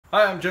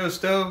Hi, I'm Joe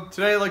Stoe.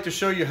 Today I'd like to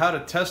show you how to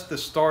test the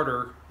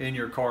starter in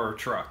your car or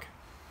truck.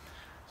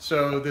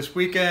 So this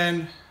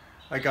weekend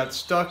I got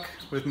stuck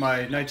with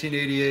my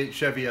 1988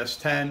 Chevy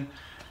S10.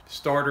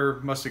 Starter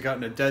must have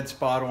gotten a dead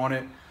spot on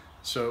it,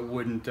 so it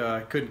wouldn't,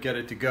 couldn't get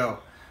it to go.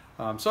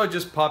 So I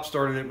just pop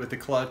started it with the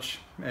clutch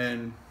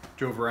and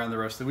drove around the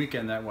rest of the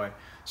weekend that way.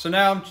 So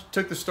now I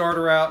took the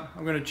starter out.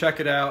 I'm going to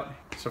check it out.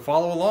 So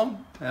follow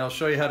along and I'll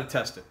show you how to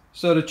test it.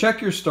 So to check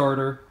your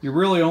starter, you're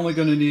really only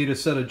going to need a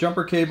set of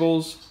jumper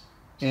cables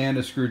and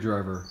a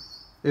screwdriver.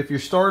 If your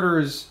starter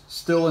is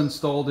still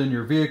installed in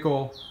your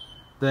vehicle,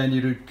 then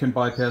you can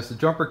bypass the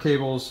jumper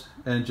cables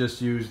and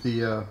just use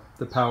the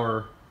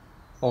power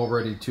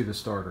already to the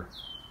starter.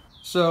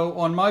 So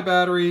on my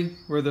battery,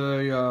 where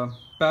the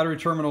battery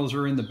terminals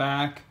are in the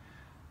back,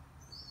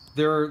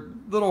 they're a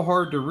little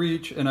hard to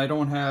reach and I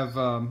don't have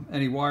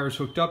any wires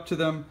hooked up to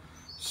them.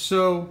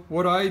 So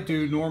what I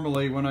do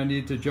normally when I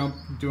need to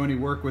do any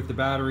work with the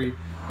battery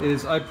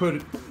is I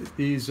put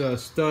these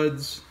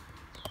studs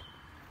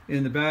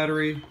in the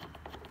battery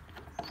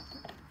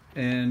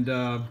and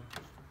I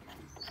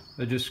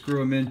just screw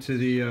them into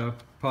the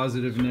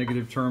positive and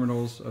negative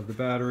terminals of the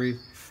battery,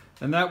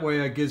 and that way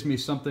it gives me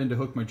something to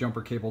hook my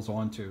jumper cables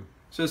onto.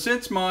 So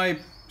since my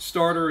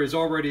starter is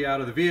already out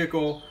of the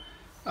vehicle,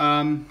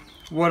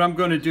 what I'm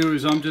going to do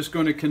is I'm just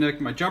going to connect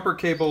my jumper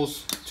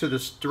cables to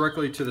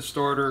directly to the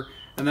starter,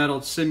 and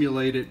that'll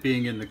simulate it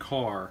being in the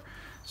car.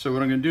 So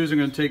what I'm going to do is I'm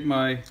going to take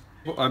my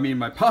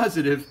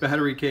positive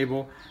battery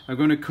cable. I'm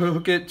going to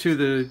hook it to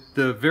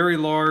the very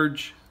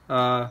large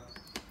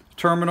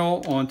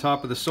terminal on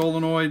top of the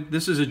solenoid.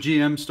 This is a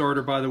GM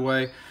starter, by the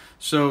way,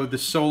 so the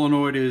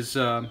solenoid is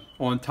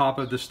on top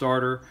of the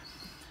starter.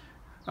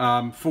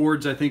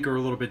 Fords I think are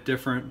a little bit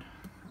different,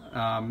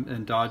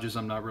 and Dodges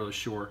I'm not really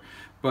sure,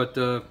 but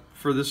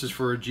this is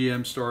for a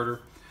GM starter.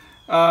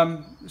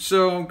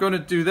 So I'm going to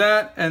do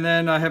that, and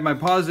then I have my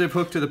positive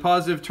hooked to the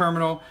positive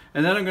terminal,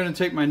 and then I'm going to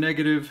take my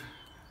negative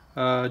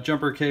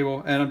jumper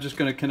cable and I'm just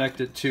going to connect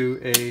it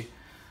to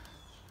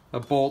a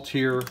bolt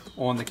here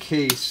on the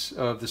case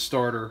of the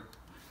starter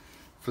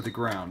for the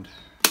ground.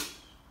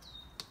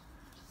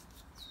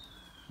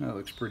 That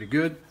looks pretty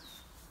good.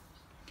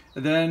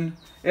 And then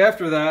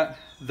after that,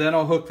 then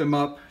I'll hook them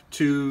up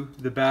to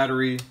the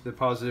battery, the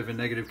positive and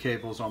negative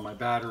cables on my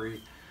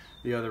battery,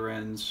 the other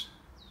ends,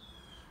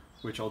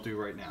 which I'll do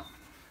right now.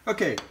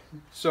 Okay,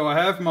 so I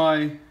have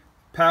my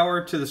power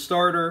to the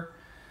starter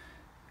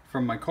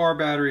from my car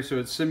battery, so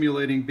it's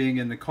simulating being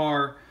in the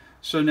car.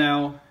 So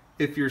now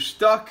if you're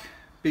stuck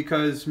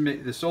because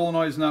the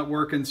solenoid is not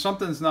working,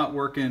 something's not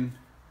working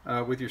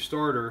with your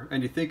starter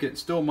and you think it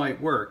still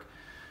might work,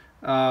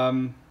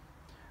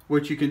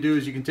 what you can do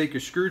is you can take your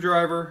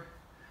screwdriver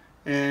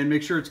and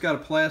make sure it's got a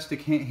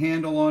plastic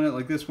handle on it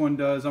like this one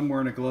does. I'm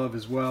wearing a glove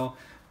as well,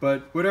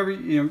 but whatever,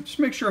 just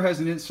make sure it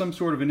has some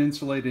sort of an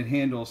insulated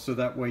handle so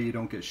that way you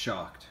don't get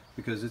shocked,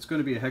 because it's going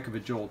to be a heck of a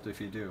jolt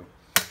if you do.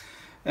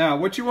 Now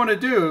what you want to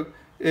do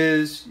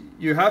is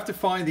you have to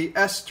find the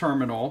S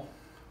terminal,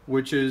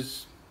 which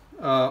is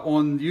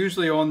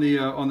usually on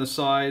the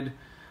side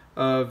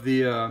of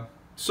the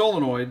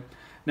solenoid.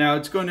 Now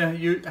it's going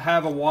to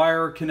have a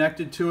wire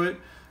connected to it,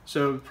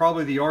 so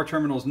probably the R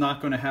terminal is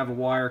not going to have a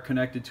wire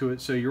connected to it,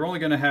 so you're only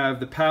going to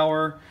have the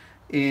power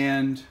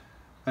and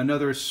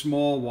another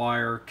small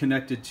wire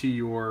connected to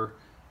your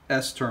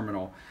S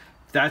terminal.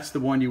 That's the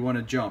one you want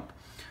to jump.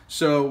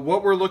 So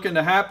what we're looking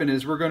to happen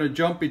is we're going to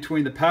jump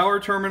between the power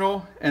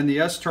terminal and the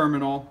S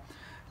terminal,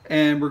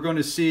 and we're going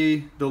to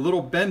see the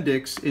little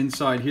bendix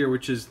inside here,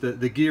 which is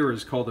the gear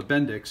is called a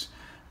bendix,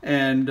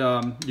 and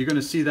you're going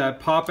to see that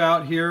pop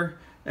out here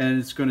and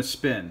it's going to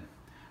spin,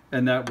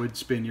 and that would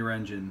spin your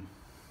engine.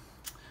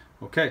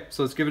 Okay,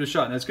 so let's give it a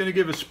shot. Now it's going to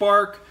give a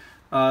spark.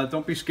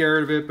 Don't be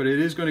scared of it, but it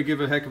is going to give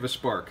a heck of a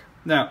spark.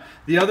 Now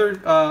the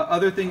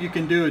other thing you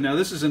can do, now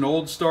this is an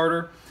old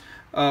starter,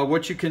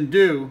 what you can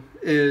do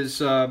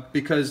is,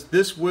 because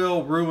this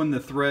will ruin the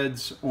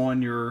threads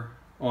on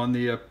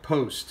the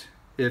post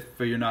if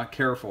you're not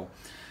careful.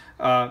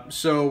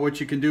 So what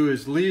you can do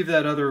is leave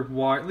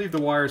the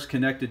wires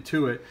connected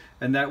to it,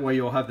 and that way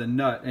you'll have the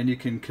nut, and you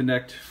can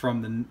connect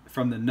from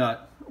the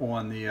nut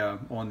on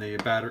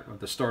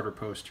the starter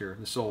post here,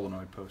 the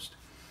solenoid post.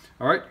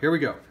 All right, here we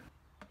go.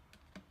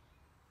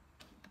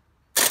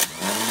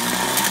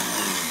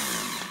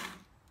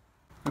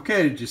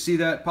 Okay, did you see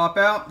that pop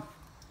out?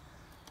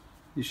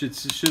 You should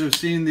have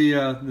seen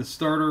the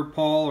starter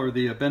pawl or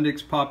the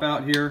bendix pop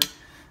out here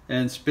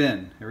and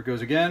spin. Here it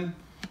goes again.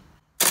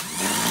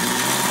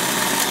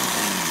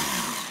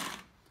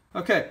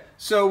 Okay,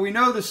 so we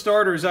know the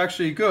starter is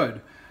actually good.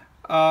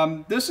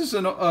 This is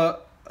a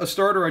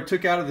starter I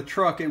took out of the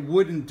truck. It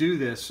wouldn't do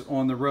this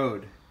on the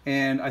road,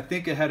 and I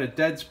think it had a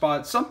dead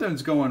spot.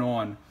 Something's going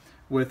on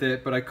with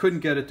it, but I couldn't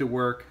get it to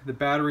work. The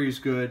battery is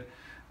good,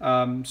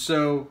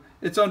 so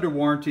it's under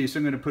warranty, so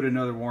I'm going to put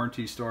another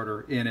warranty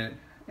starter in it,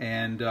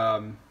 and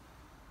then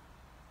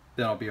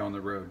I'll be on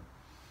the road.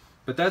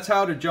 But that's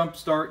how to jump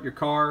start your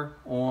car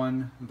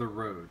on the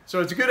road. So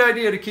it's a good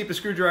idea to keep a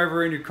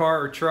screwdriver in your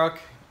car or truck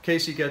in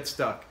case you get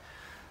stuck.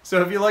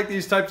 So if you like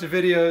these types of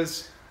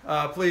videos,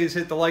 please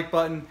hit the like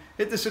button,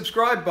 hit the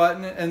subscribe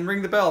button, and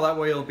ring the bell. That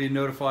way you'll be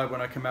notified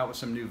when I come out with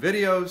some new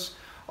videos.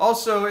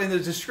 Also, in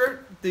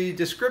the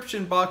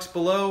description box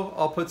below,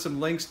 I'll put some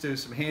links to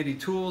some handy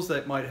tools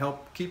that might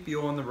help keep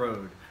you on the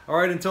road. All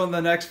right, until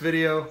the next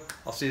video,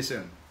 I'll see you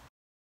soon.